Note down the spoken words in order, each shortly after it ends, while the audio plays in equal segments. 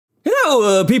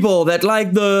So, people that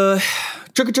like the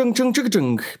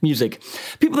chugga-chung music,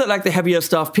 people that like the heavier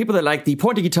stuff, people that like the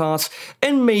pointy guitars,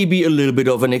 and maybe a little bit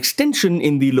of an extension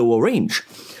in the lower range.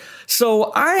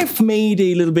 So I've made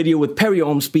a little video with Perry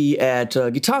Ormsby at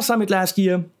Guitar Summit last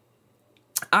year.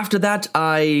 After that,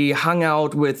 I hung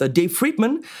out with Dave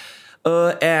Friedman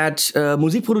at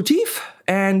Musikproduktiv,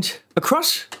 and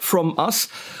across from us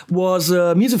was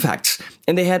Music Facts,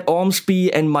 and they had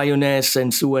Ormsby and Mayonnaise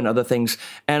and Sue and other things,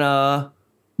 and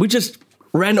we just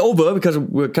ran over because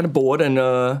we were kind of bored, and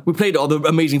we played all the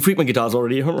amazing Friedman guitars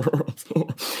already.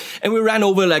 And we ran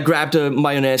over, like grabbed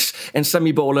Mayonnaise, and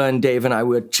Sammy Bowler and Dave and I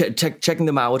were checking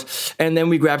them out. And then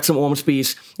we grabbed some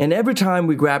Ormsbys. And every time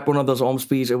we grabbed one of those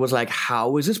Ormsbys, it was like,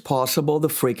 how is this possible? The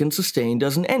freaking sustain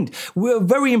doesn't end. We were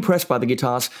very impressed by the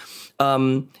guitars.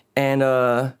 I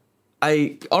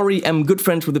already am good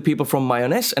friends with the people from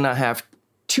Mayonnaise, and I have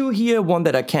two here, one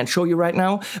that I can't show you right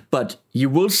now, but you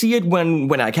will see it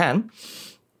when I can.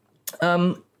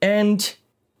 And,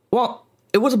 well,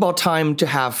 it was about time to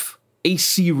have a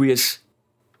serious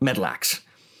metal axe.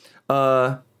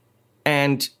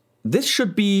 And this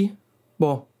should be,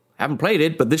 well, I haven't played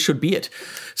it, but this should be it.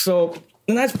 So,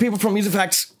 nice people from Music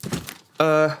Facts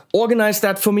organized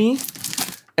that for me,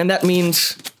 and that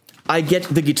means I get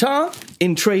the guitar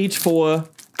in trade for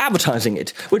advertising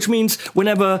it, which means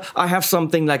whenever I have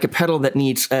something like a pedal that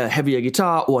needs a heavier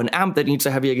guitar, or an amp that needs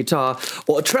a heavier guitar,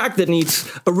 or a track that needs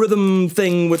a rhythm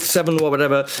thing with 7 or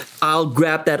whatever, I'll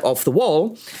grab that off the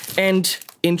wall, and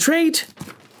in trade,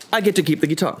 I get to keep the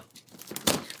guitar.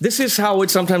 This is how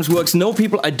it sometimes works. No,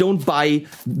 people, I don't buy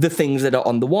the things that are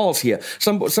on the walls here.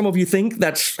 Some of you think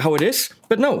that's how it is,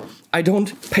 but no, I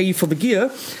don't pay for the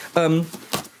gear.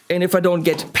 And if I don't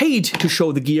get paid to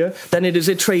show the gear, then it is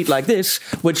a trade like this,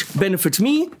 which benefits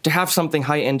me to have something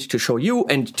high-end to show you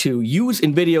and to use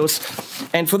in videos.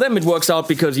 And for them, it works out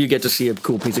because you get to see a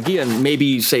cool piece of gear and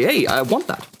maybe say, hey, I want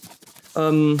that.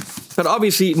 But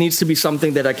obviously, it needs to be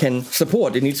something that I can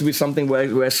support. It needs to be something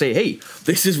where I say, hey,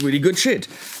 this is really good shit.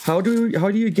 How do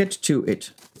you get to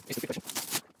it?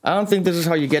 I don't think this is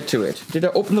how you get to it. Did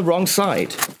I open the wrong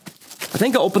side? I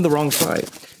think I opened the wrong side.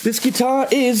 This guitar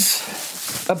is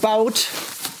about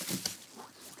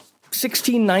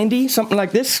 1690, something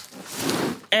like this,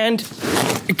 and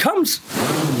it comes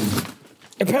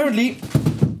apparently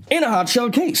in a hard shell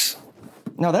case.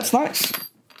 Now that's nice,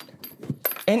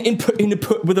 and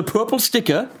with a purple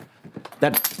sticker.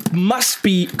 That must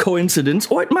be coincidence,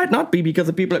 or it might not be because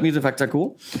the people at Music Facts are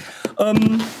cool.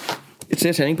 It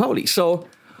says Henning Pauli. So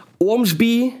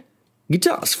Ormsby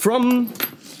guitars from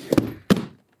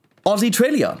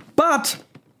Australia, but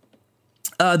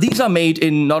these are made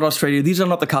in not Australia. These are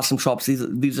not the custom shops.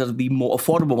 These are the more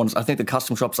affordable ones. I think the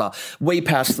custom shops are way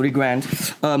past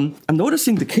 $3,000. I'm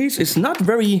noticing the case is not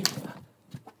very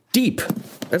deep.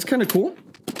 That's kind of cool.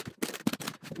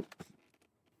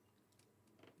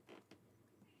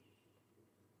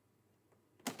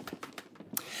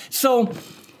 So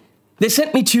they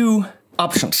sent me 2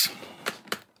 options.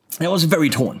 I was very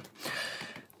torn.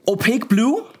 Opaque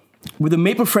blue with a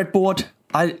maple fretboard.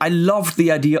 I loved the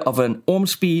idea of an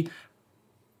Ormsby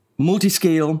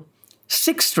multi-scale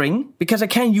 6-string, because I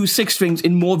can use 6 strings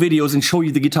in more videos and show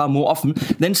you the guitar more often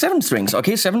than 7 strings.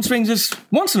 Okay, 7 strings is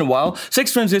once in a while,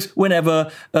 6 strings is whenever,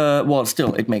 well,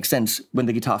 still, it makes sense when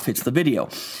the guitar fits the video.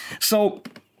 So,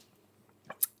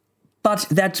 but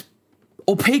that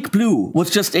opaque blue was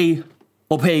just a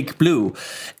opaque blue,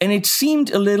 and it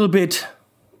seemed a little bit,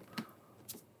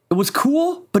 it was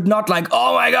cool, but not like,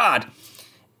 oh my god.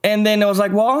 And then I was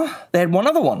like, well, they had one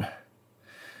other one.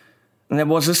 And that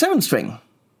was a 7-string.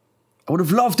 I would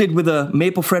have loved it with a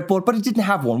maple fretboard, but it didn't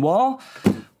have one. Well,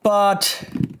 but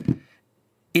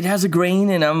it has a grain,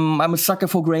 and I'm a sucker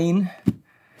for grain.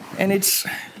 And it's...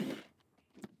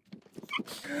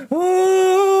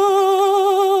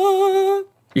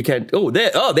 You can't... Oh,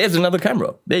 there's another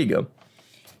camera. There you go.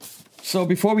 So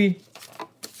before we...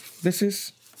 This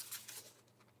is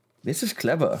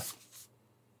clever.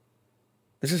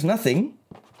 This is nothing.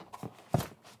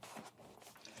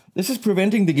 This is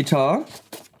preventing the guitar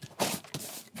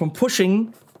from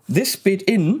pushing this bit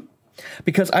in,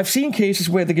 because I've seen cases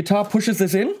where the guitar pushes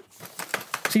this in.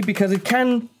 See, because it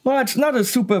can, well, it's not a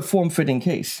super form-fitting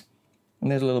case.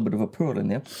 And there's a little bit of a pearl in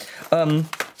there.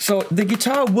 So the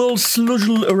guitar will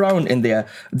sluzzle around in there.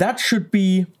 That should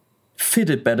be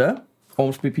fitted better,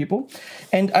 Ormsby people.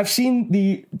 And I've seen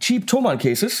the cheap Thomann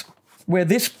cases where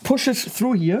this pushes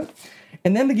through here,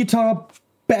 and then the guitar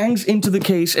bangs into the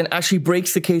case and actually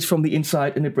breaks the case from the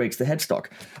inside, and it breaks the headstock.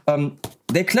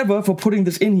 They're clever for putting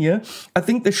this in here. I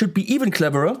think they should be even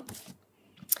cleverer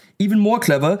even more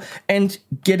clever and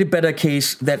get a better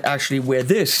case that actually where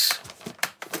this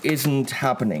isn't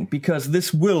happening, because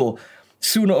this will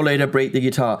sooner or later break the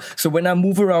guitar. So when I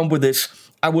move around with this,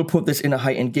 I will put this in a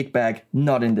high-end gig bag,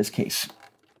 not in this case.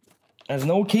 There's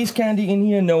no case candy in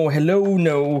here, no hello,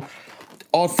 no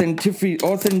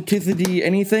authenticity,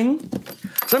 anything.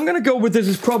 So I'm gonna go with this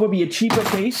is probably a cheaper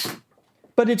case,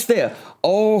 but it's there.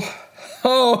 Oh,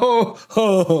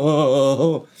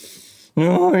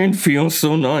 it feels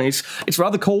so nice. It's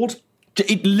rather cold.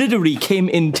 It literally came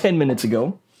in 10 minutes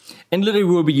ago, and literally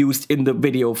will be used in the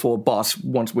video for Boss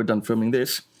once we're done filming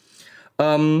this.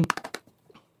 So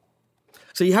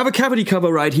you have a cavity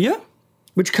cover right here,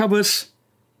 which covers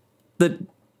the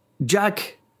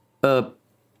jack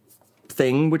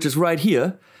thing, which is right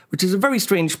here, which is a very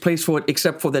strange place for it,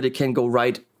 except for that it can go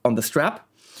right on the strap.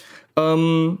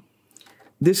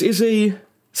 This is a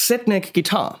set neck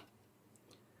guitar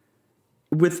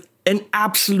with an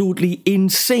absolutely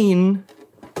insane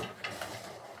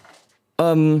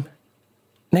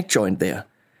neck joint there.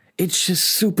 It's just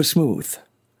super smooth.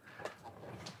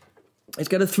 It's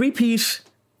got a 3-piece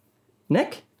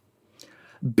neck,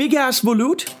 big ass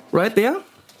volute right there.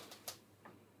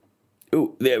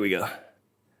 Oh, there we go.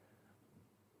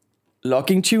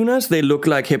 Locking tuners, they look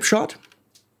like Hipshot.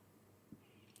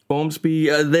 Ormsby,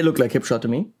 they look like Hipshot to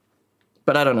me,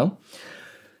 but I don't know.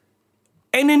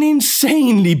 And an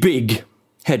insanely big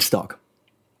headstock,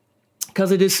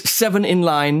 because it is 7 in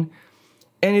line,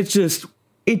 and it's just,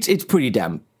 it's pretty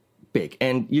damn big.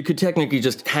 And you could technically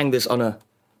just hang this on a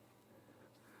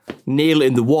nail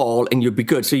in the wall and you'd be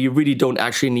good. So you really don't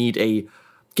actually need a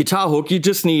guitar hook, you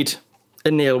just need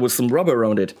a nail with some rubber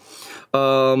around it.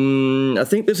 I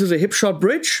think this is a Hipshot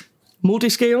bridge,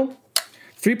 multi-scale,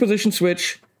 3-position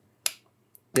switch.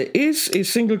 There is a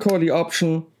single coily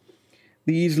option.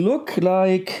 These look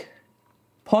like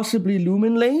possibly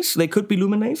lumen lace. They could be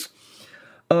lumen lace.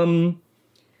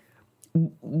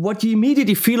 What you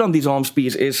immediately feel on these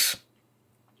Ormsbys is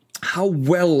how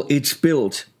well it's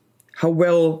built, how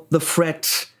well the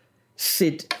frets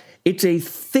sit. It's a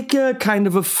thicker kind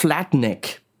of a flat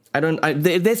neck.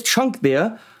 There's chunk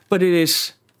there, but it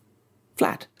is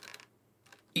flat.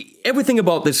 Everything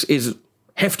about this is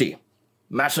hefty,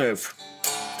 massive.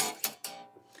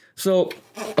 So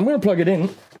I'm gonna plug it in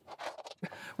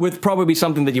with probably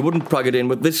something that you wouldn't plug it in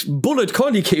with, this bullet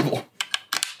coily cable.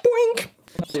 Boink!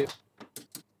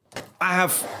 I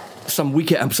have some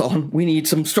weaker amps on. We need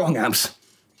some strong amps.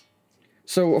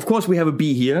 So of course we have a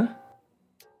B here.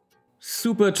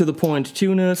 Super to the point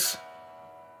tuners.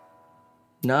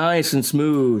 Nice and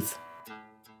smooth.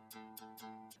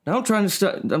 Now I'm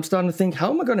starting to think, how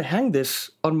am I gonna hang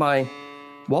this on my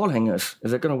wall hangers?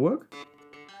 Is that gonna work?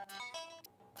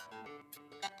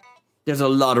 There's a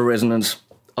lot of resonance.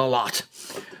 A lot.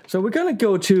 So we're gonna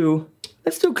go to,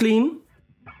 let's do clean.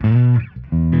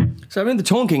 So I'm in the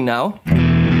Tone King now.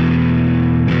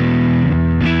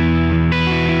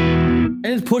 And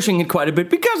it's pushing it quite a bit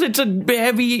because it's a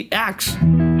heavy axe.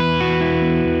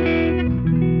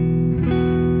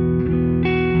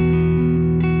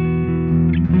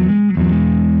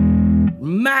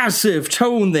 Massive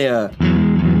tone there.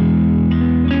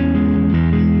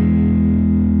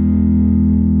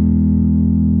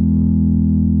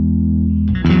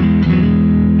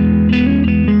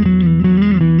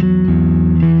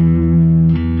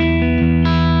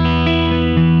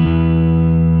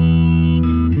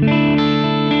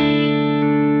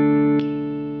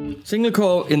 Single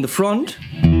coil in the front.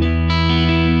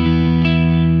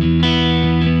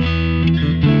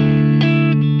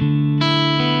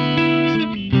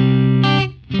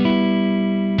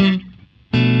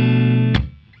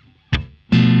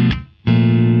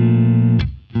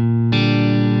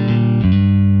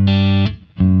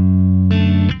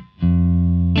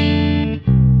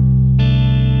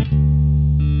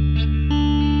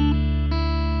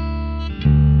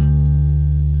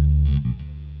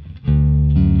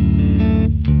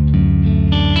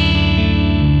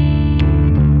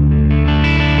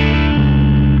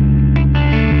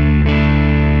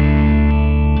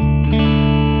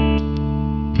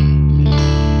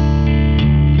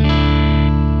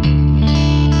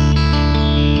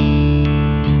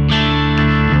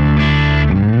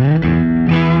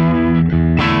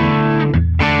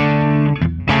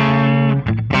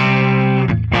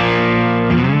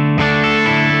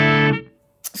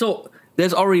 So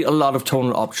there's already a lot of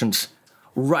tonal options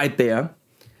right there.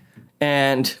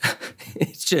 And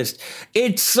it's just,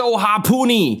 it's so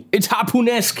harpoony. It's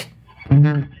harpoonesque.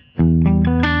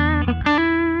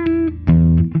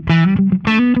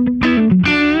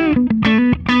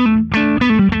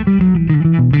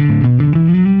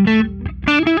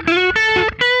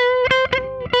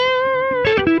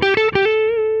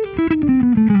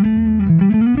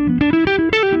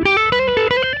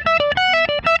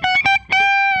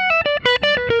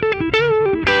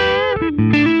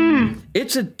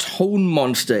 tone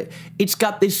monster. It's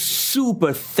got this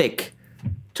super thick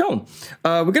tone.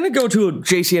 We're gonna go to a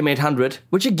JCM 800,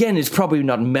 which again is probably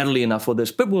not metally enough for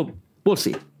this, but we'll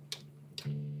see.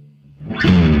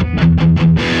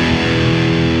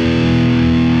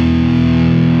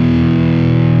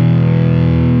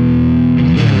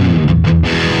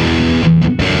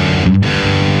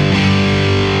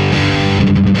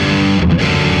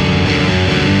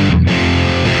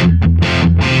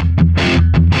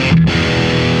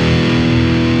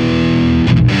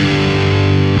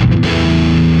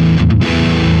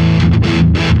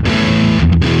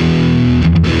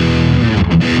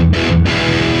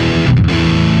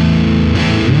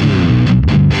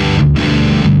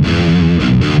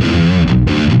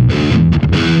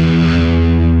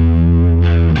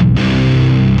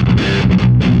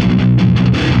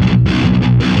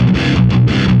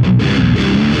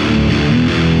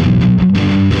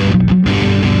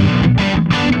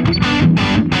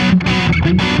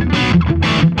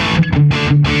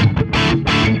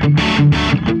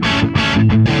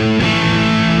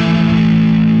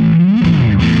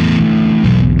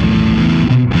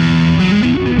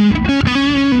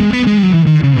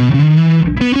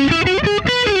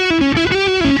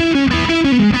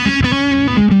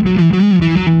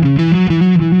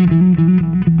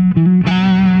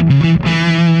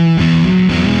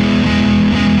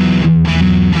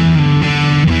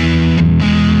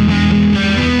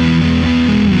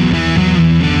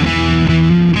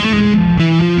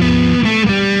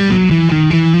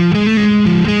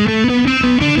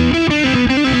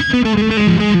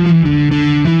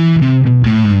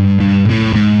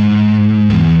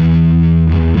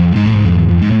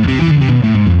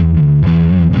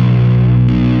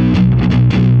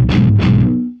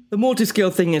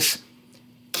 Multi-scale thing is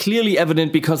clearly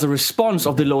evident because the response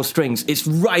of the low strings is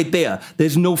right there.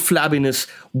 There's no flabbiness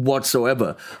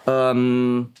whatsoever.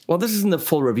 Well, this isn't a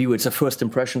full review, it's a first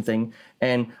impression thing,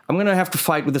 and I'm gonna have to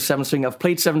fight with the 7-string. I've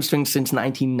played 7-string since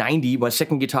 1990. My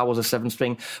second guitar was a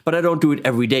 7-string, but I don't do it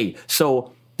every day.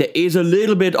 So there is a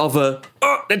little bit of a,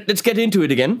 let's get into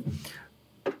it again.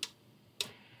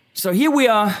 So here we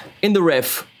are in the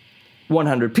Rev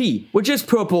 100p, which is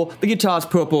purple, the guitar's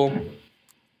purple,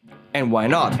 and why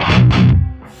not?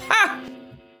 Ah!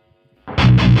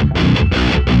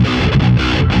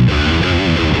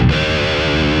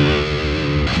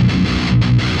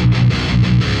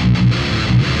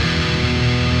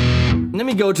 Let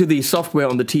me go to the software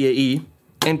on the TAE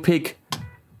and pick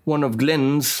one of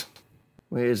Glenn's,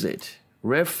 where is it?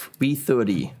 Rev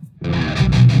B30.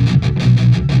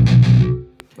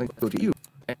 Go to you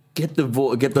and get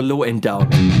the low end down.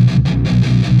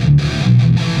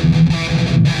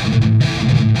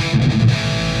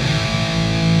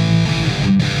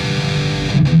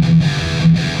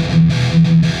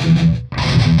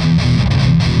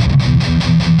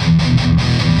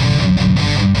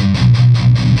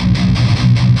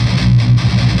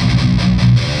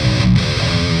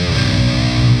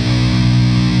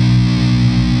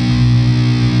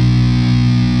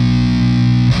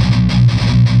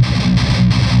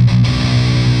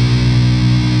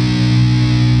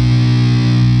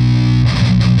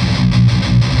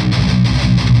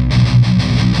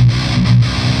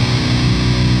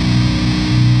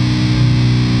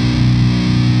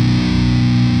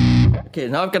 Okay,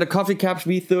 now I've got a Coffee Caps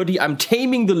V30. I'm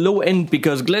taming the low end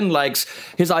because Glenn likes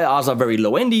his IRs are very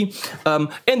low endy. And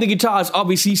the guitar is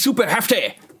obviously super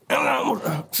hefty.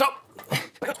 So,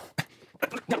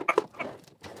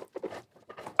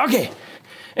 okay,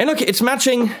 and okay, it's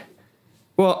matching,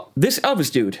 well, this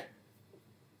Elvis dude.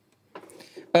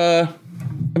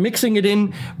 Mixing it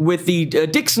in with the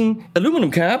Dixon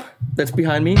aluminum cab that's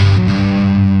behind me.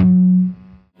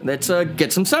 Let's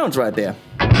get some sounds right there.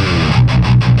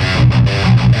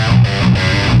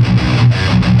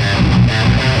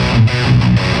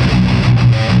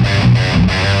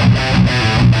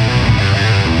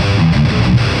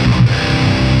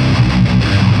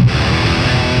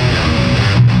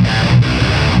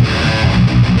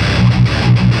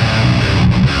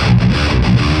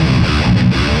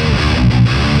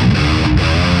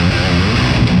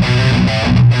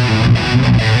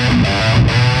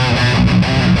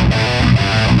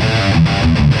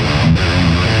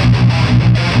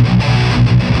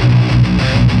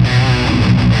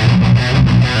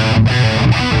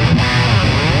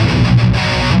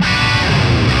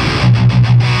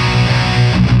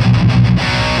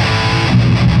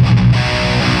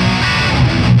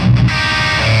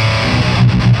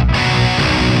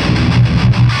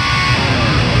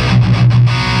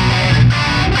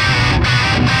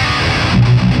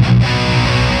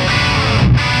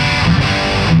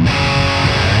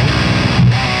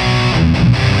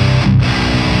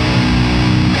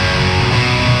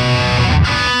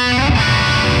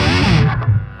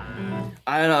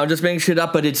 I don't know, I'm just making shit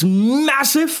up, but it's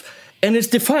massive and it's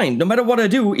defined. No matter what I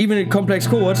do, even in complex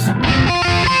chords.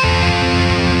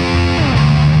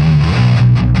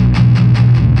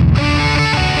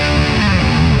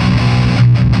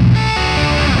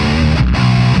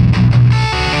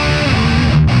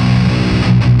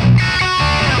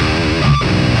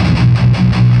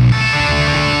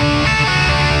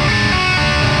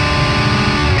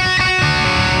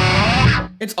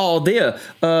 It's all there.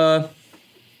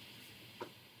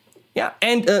 Yeah,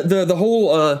 and the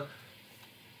whole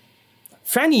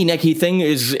fanny necky thing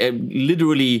is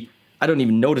literally, I don't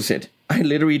even notice it. I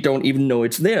literally don't even know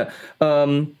it's there.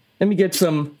 Let me get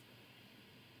some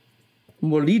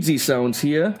more leadsy sounds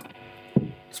here.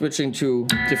 Switching to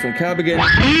different cab again.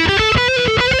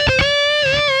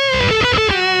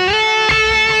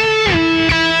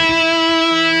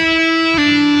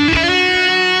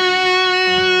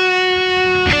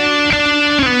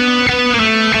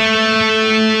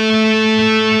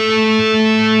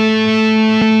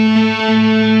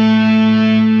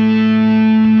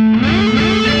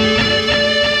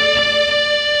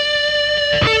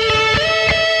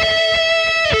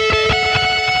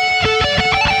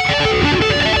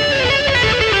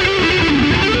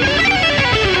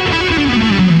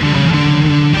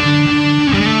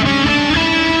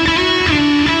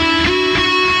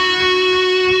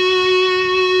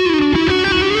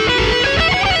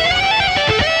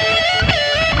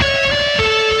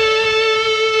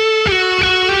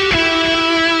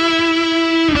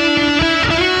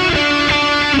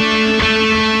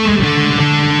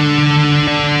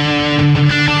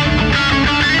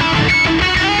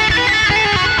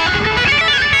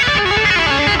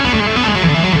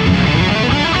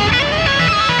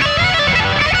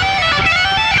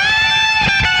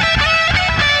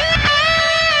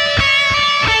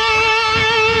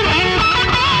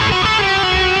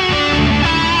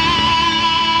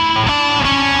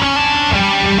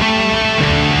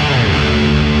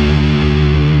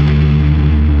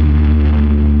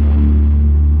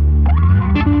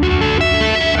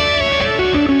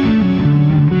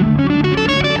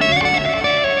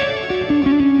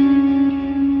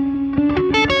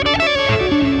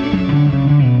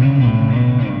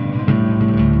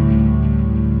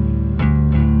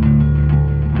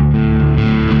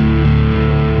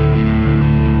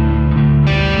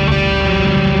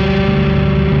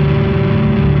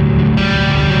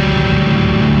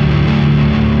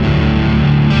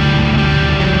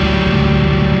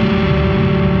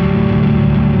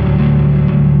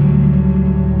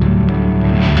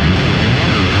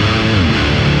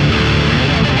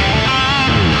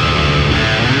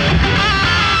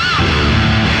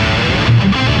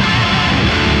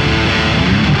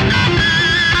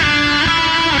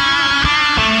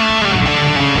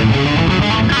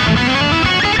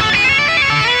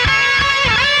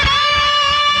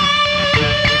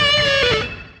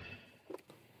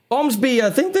 Ormsby, I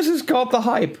think this is called the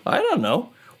hype. I don't know.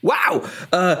 Wow,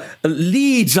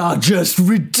 leads are just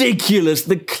ridiculous.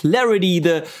 The clarity,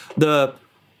 the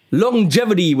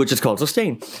longevity, which is called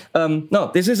sustain.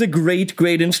 No, this is a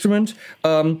great instrument.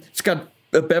 It's got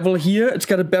a bevel here. It's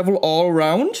got a bevel all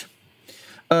around.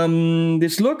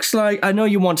 This looks like, I know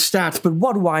you want stats, but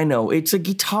what do I know? It's a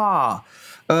guitar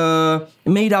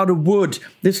made out of wood.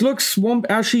 This looks swamp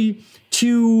ashy,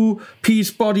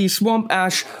 2-piece body, swamp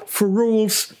ash,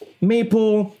 ferrules,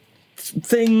 maple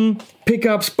thing,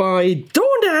 pickups by,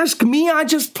 don't ask me, I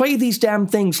just play these damn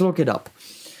things, look it up.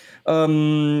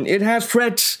 It has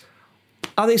frets.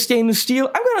 Are they stainless steel?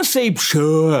 I'm gonna say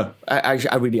sure. I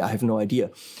have no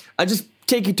idea. I just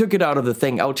took it out of the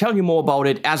thing. I'll tell you more about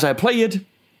it as I play it.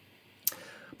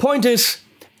 Point is,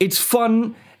 it's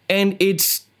fun, and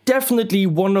it's definitely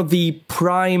one of the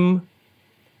prime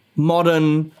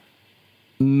modern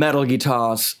metal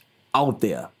guitars out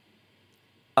there.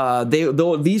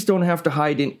 These don't have to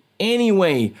hide in any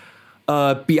way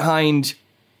behind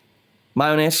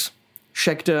Mayonnaise,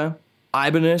 Schecter,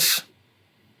 Ibanez.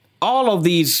 All of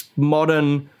these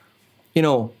modern, you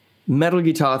know, metal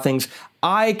guitar things.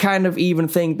 I kind of even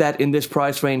think that in this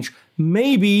price range,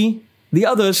 maybe the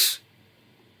others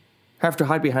have to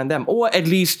hide behind them. Or at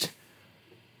least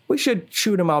we should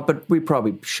shoot them out, but we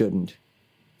probably shouldn't.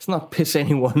 Let's not piss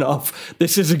anyone off.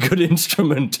 This is a good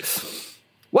instrument.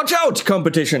 Watch out,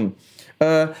 competition.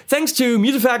 Thanks to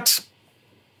Musifacts,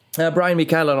 Brian,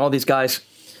 Mikael, and all these guys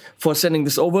for sending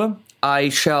this over. I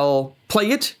shall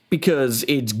play it because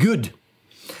it's good.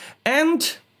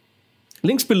 And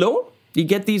links below. You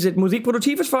get these at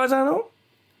Musikproduktiv as far as I know,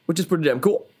 which is pretty damn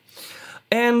cool.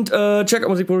 And check out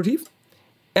Musikproduktiv.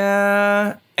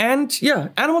 And yeah,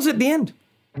 Animals at the end.